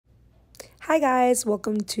Hi guys,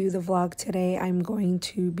 welcome to the vlog. Today I'm going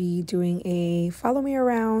to be doing a follow me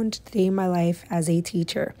around day in my life as a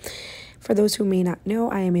teacher. For those who may not know,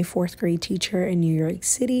 I am a fourth grade teacher in New York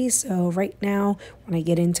City. So right now when I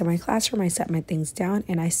get into my classroom, I set my things down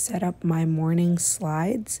and I set up my morning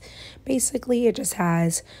slides. Basically, it just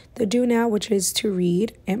has the do now, which is to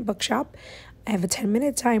read and bookshop. I have a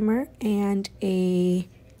 10-minute timer and a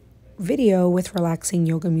video with relaxing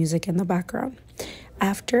yoga music in the background.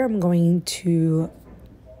 After, I'm going to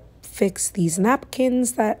fix these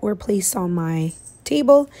napkins that were placed on my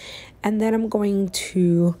table, and then I'm going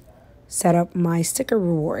to set up my sticker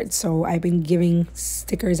rewards. So I've been giving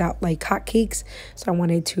stickers out like hotcakes, so I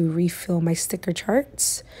wanted to refill my sticker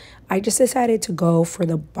charts. I just decided to go for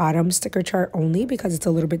the bottom sticker chart only because it's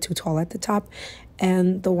a little bit too tall at the top,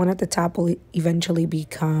 and the one at the top will eventually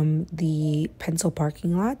become the pencil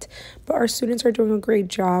parking lot. But our students are doing a great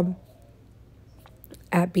job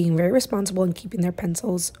at being very responsible and keeping their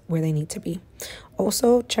pencils where they need to be.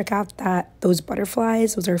 Also, check out those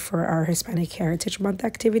butterflies. Those are for our Hispanic Heritage Month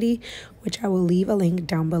activity, which I will leave a link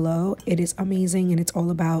down below. It is amazing, and it's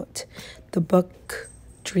all about the book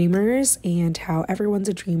Dreamers and how everyone's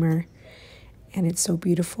a dreamer. And it's so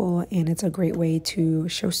beautiful, and it's a great way to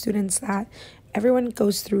show students that everyone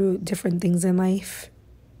goes through different things in life,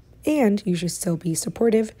 and you should still be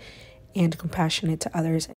supportive and compassionate to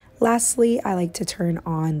others. Lastly, I like to turn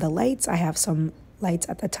on the lights. I have some lights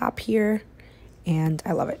at the top here, and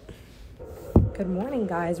I love it. Good morning,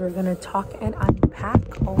 guys. We're gonna talk and unpack.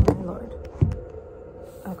 Oh my Lord.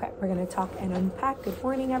 Okay, we're gonna talk and unpack. Good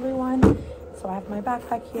morning, everyone. So I have my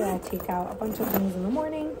backpack here. I take out a bunch of things in the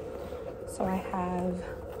morning. So I have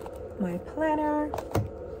my planner.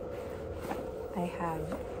 I have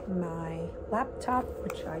my laptop,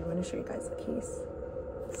 which I want to show you guys the case.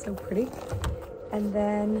 So pretty. And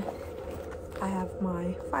then I have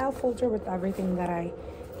my file folder with everything that I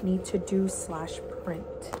need to do / print,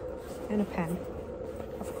 and a pen,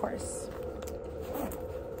 of course.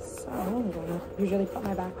 So I'm gonna usually put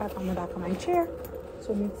my backpack on the back of my chair,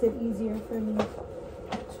 so it makes it easier for me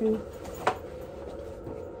to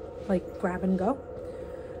like grab and go.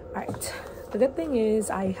 All right. The good thing is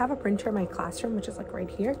I have a printer in my classroom, which is like right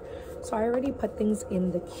here. So I already put things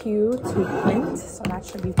in the queue to print. So that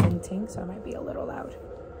should be printing. So it might be a little loud.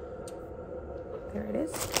 There it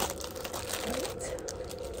is.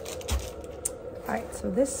 All right,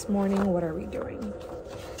 so this morning, what are we doing?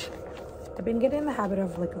 I've been getting in the habit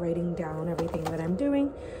of like writing down everything that I'm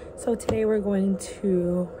doing. So today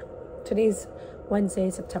today's Wednesday,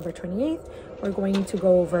 September 28th. We're going to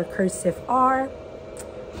go over cursive R.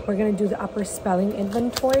 We're going to do the upper spelling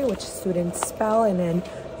inventory, which students spell, and then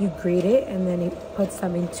you grade it, and then it puts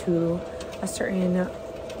them into a certain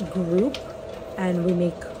group, and we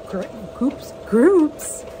make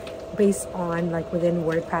groups based on like within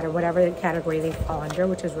WordPad or whatever the category they fall under,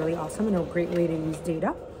 which is really awesome and a great way to use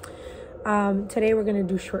data. Today we're going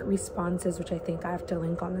to do short responses, which I think I have to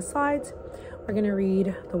link on the slides. We're going to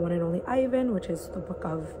read The One and Only Ivan, which is the book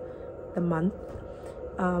of the month.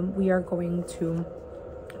 We are going to,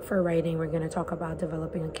 for writing, we're going to talk about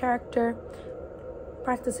developing a character,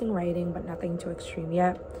 practicing writing, but nothing too extreme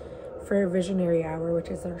yet. For visionary hour, which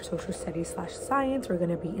is our social studies / science, we're going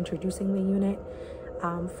to be introducing the unit.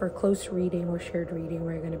 For close reading or shared reading,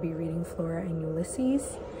 we're going to be reading Flora and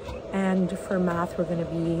Ulysses. And for math, we're going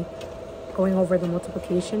to be going over the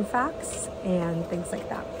multiplication facts and things like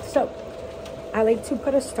that. So I like to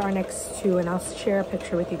put a star next to, and I'll share a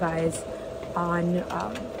picture with you guys on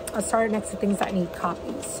a star next to things that need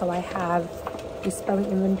copies. So I have the spelling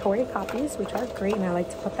inventory copies, which are great, and I like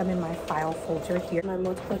to put them in my file folder here. My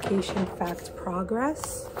multiplication fact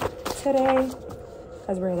progress today,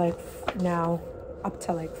 because we're like now up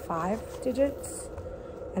to like 5 digits,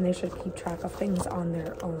 and they should keep track of things on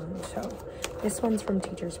their own. So this one's from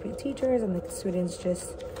Teachers Pay Teachers, and the students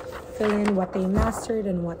just fill in what they mastered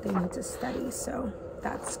and what they need to study. So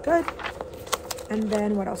that's good. And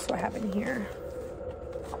then what else do I have in here?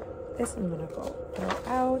 This I'm gonna go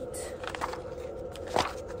throw out.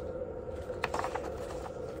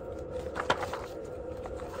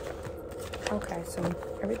 Okay, so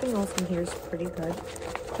everything else in here is pretty good.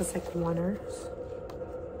 Just like oneers.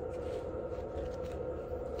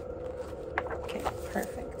 Okay,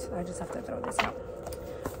 perfect. I just have to throw this out.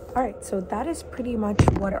 All right, so that is pretty much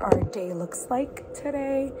what our day looks like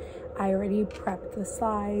today. I already prepped the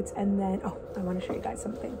slides, and then, oh, I want to show you guys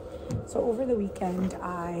something. So over the weekend,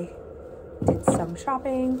 I did some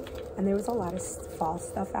shopping, and there was a lot of fall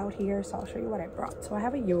stuff out here, so I'll show you what I brought. So I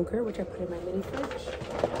have a yogurt, which I put in my mini fridge.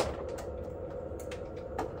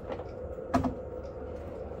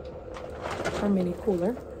 Or mini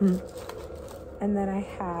cooler. And then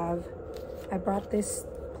I brought this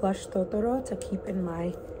plush Totoro to keep in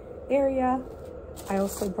my area. I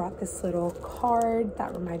also brought this little card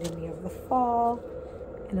that reminded me of the fall,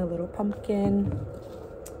 and a little pumpkin,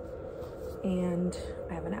 and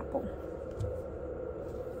I have an apple.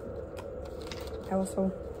 I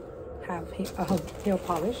also have nail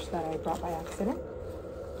polish that I brought by accident.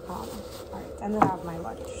 All right, and then I have my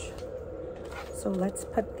lunch. So let's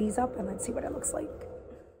put these up and let's see what it looks like.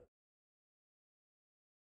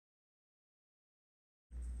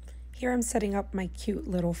 Here I'm setting up my cute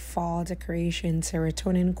little fall decoration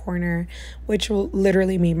serotonin corner, which will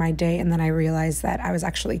literally make my day, and then I realized that I was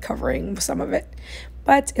actually covering some of it.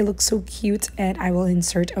 But it looks so cute, and I will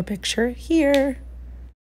insert a picture here.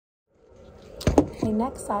 Okay,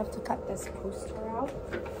 next I have to cut this poster out.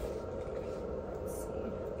 Let's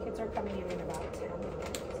see. Kids are coming in about 10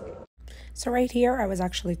 minutes. So right here I was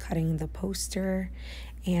actually cutting the poster.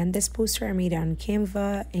 And this poster I made on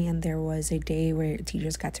Canva, and there was a day where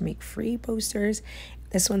teachers got to make free posters.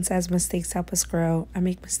 This one says, "Mistakes help us grow." I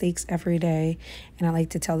make mistakes every day, and I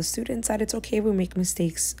like to tell the students that it's okay if we make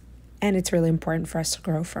mistakes, and it's really important for us to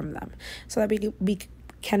grow from them so that we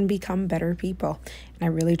can become better people. And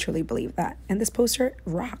I really truly believe that. And this poster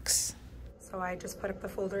rocks. So I just put up the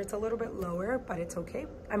folder. It's a little bit lower, but it's okay.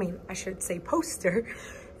 I mean, I should say poster.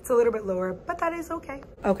 It's a little bit lower, but that is okay.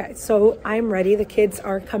 Okay, so I'm ready. The kids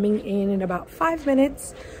are coming in about 5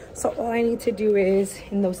 minutes. So all I need to do is,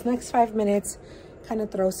 in those next 5 minutes, kind of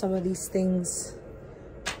throw some of these things,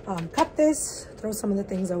 cut this, throw some of the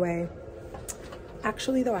things away.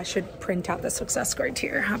 Actually, though, I should print out the success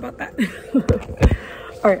criteria. How about that?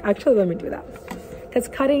 All right, actually, let me do that. Because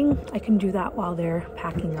cutting, I can do that while they're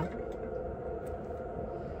packing up.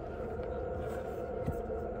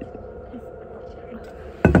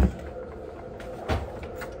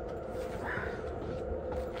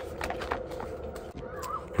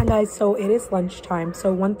 Hi guys, so it is lunchtime.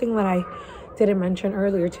 So one thing that I didn't mention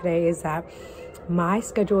earlier today is that my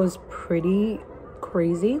schedule is pretty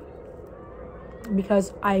crazy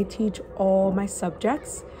because I teach all my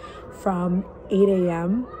subjects from 8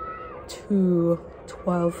 a.m. to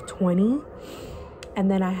 12:20,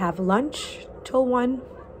 and then I have lunch till 1.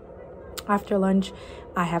 After lunch,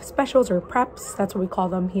 I have specials or preps. That's what we call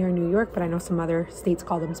them here in New York, but I know some other states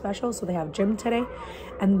call them specials. So they have gym today,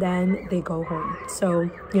 and then they go home. So,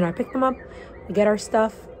 you know, I pick them up, we get our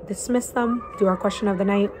stuff, dismiss them, do our question of the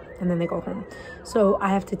night, and then they go home. So I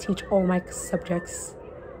have to teach all my subjects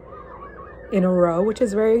in a row, which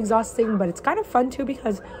is very exhausting, but it's kind of fun too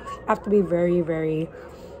because I have to be very, very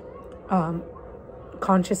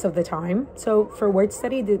conscious of the time. So for word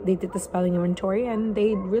study, they did the spelling inventory, and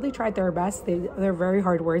they really tried their best. They're very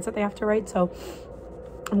hard words that they have to write, so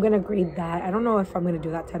I'm gonna grade that. I don't know if I'm gonna do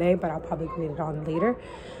that today, but I'll probably grade it on later.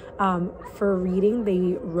 For reading,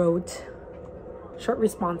 they wrote short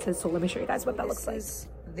responses, so let me show you guys what that looks like.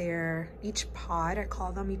 Each pod, I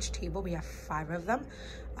call them, each table, we have 5 of them,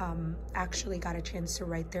 actually got a chance to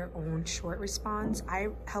write their own short response. I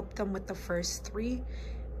helped them with the first 3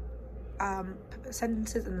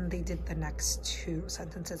 sentences, and then they did the next 2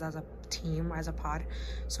 sentences as a team, as a pod.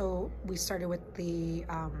 So we started with the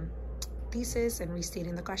thesis and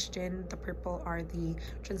restating the question. The purple are the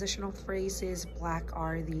transitional phrases, black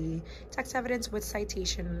are the text evidence with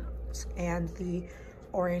citations, and the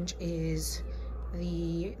orange is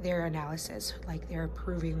their analysis, like they're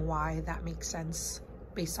proving why that makes sense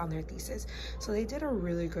based on their thesis. So they did a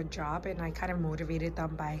really good job, and I kind of motivated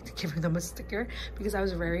them by giving them a sticker because I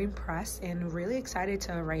was very impressed and really excited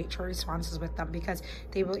to write short responses with them because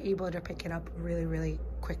they were able to pick it up really, really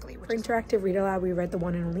quickly. For interactive read aloud, we read The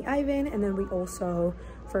One and Only Ivan, and then we also,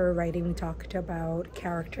 for writing, we talked about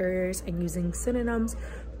characters and using synonyms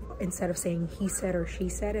instead of saying he said or she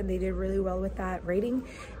said, and they did really well with that. Writing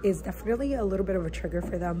is definitely a little bit of a trigger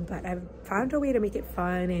for them, but I've found a way to make it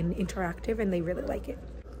fun and interactive, and they really like it.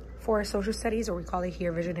 For social studies, or we call it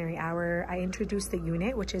here Visionary Hour, I introduced the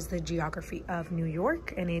unit, which is the geography of New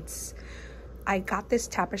York, and I got this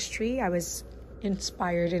tapestry. I was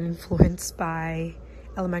inspired and influenced by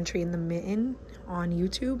Elementary in the Mitten on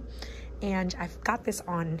YouTube, and I've got this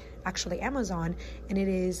on actually Amazon, and it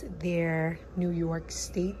is their New York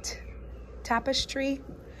State tapestry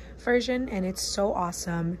version, and it's so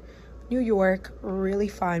awesome. New York, really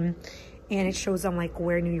fun, and it shows them like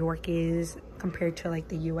where New York is compared to like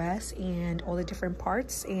the US and all the different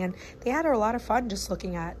parts, and they had a lot of fun just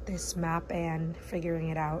looking at this map and figuring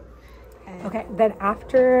it out. Okay, then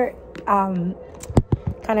after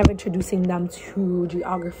kind of introducing them to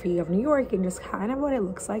geography of New York and just kind of what it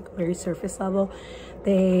looks like, very surface level,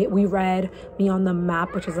 we read Me on the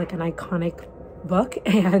Map, which is like an iconic book,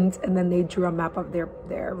 and then they drew a map of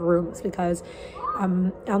their rooms, because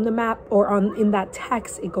on the map, or in that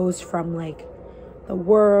text, it goes from like the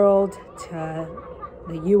world to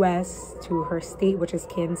the US to her state, which is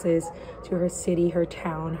Kansas, to her city, her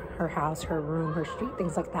town, her house, her room, her street,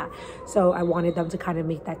 things like that. So I wanted them to kind of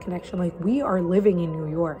make that connection, like we are living in New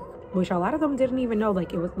York, which a lot of them didn't even know,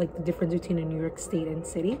 like it was like the difference between a New York state and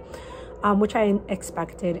city, which I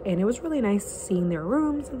expected. And it was really nice seeing their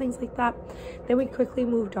rooms and things like that. Then we quickly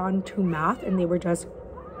moved on to math, and they were just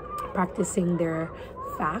practicing their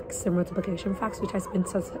facts, their multiplication facts, which has been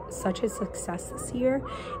such a success this year.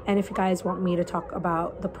 And if you guys want me to talk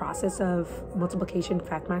about the process of multiplication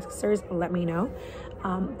fact masters, let me know.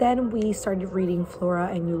 Then we started reading Flora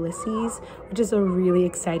and Ulysses, which is a really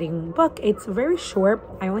exciting book. It's very short.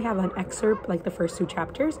 I only have an excerpt, like the first 2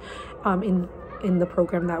 chapters in the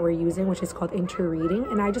program that we're using, which is called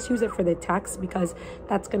Interreading, and I just use it for the text because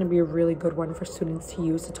that's going to be a really good one for students to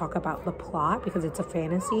use to talk about the plot, because it's a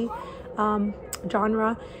fantasy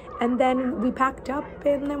genre. And then we packed up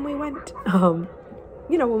and then we went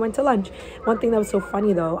we went to lunch. One thing that was so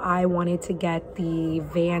funny though, I wanted to get the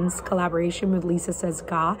Vans collaboration with Lisa Says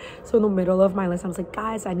Ga. So in the middle of my list, I was like,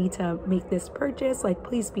 guys, I need to make this purchase. Like,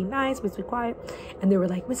 please be nice, please be quiet. And they were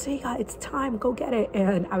like, Miss Vega, it's time, go get it.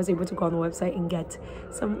 And I was able to go on the website and get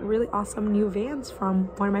some really awesome new Vans from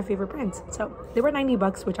one of my favorite brands. So they were 90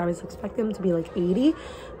 bucks, which I was expecting them to be like 80,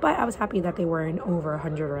 but I was happy that they weren't over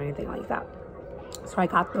 100 or anything like that. So I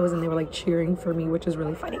got those and they were like cheering for me, which is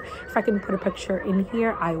really funny. If I can put a picture in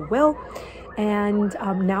here, I will. And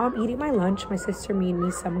now I'm eating my lunch. My sister made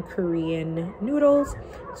me some Korean noodles.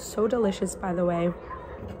 So delicious, by the way.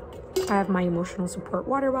 I have my emotional support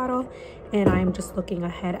water bottle, and I'm just looking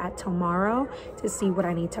ahead at tomorrow to see what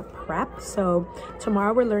I need to prep. So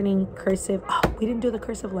tomorrow we're learning cursive. Oh, we didn't do the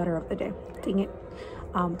cursive letter of the day. Dang it.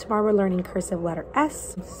 Tomorrow we're learning cursive letter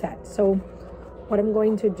S set. So what I'm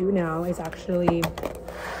going to do now is actually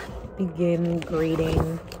begin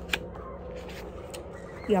grading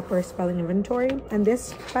the upper spelling inventory. And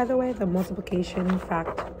this, by the way, the multiplication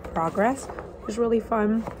fact progress was really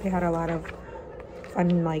fun. They had a lot of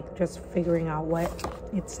fun, like just figuring out what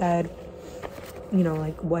it said,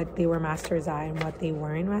 like what they were masters at and what they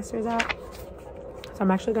weren't masters at. So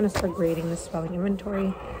I'm actually going to start grading the spelling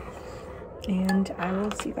inventory, and I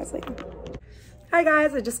will see you guys later. Hi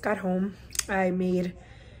guys, I just got home. I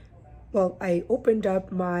opened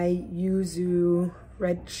up my yuzu,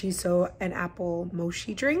 red shiso, and apple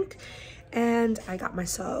mochi drink, and I got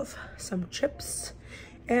myself some chips,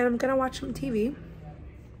 and I'm gonna watch some TV.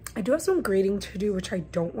 I do have some grading to do, which I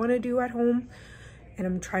don't want to do at home, and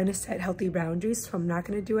I'm trying to set healthy boundaries, so I'm not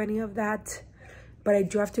going to do any of that. But I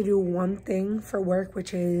do have to do one thing for work,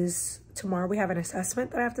 which is tomorrow we have an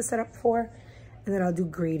assessment that I have to set up for, and then I'll do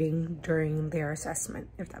grading during their assessment,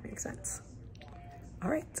 if that makes sense. All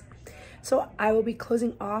right, so I will be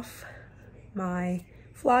closing off my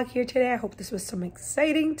vlog here today. I hope this was somewhat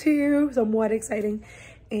exciting to you,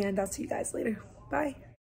 and I'll see you guys later. Bye.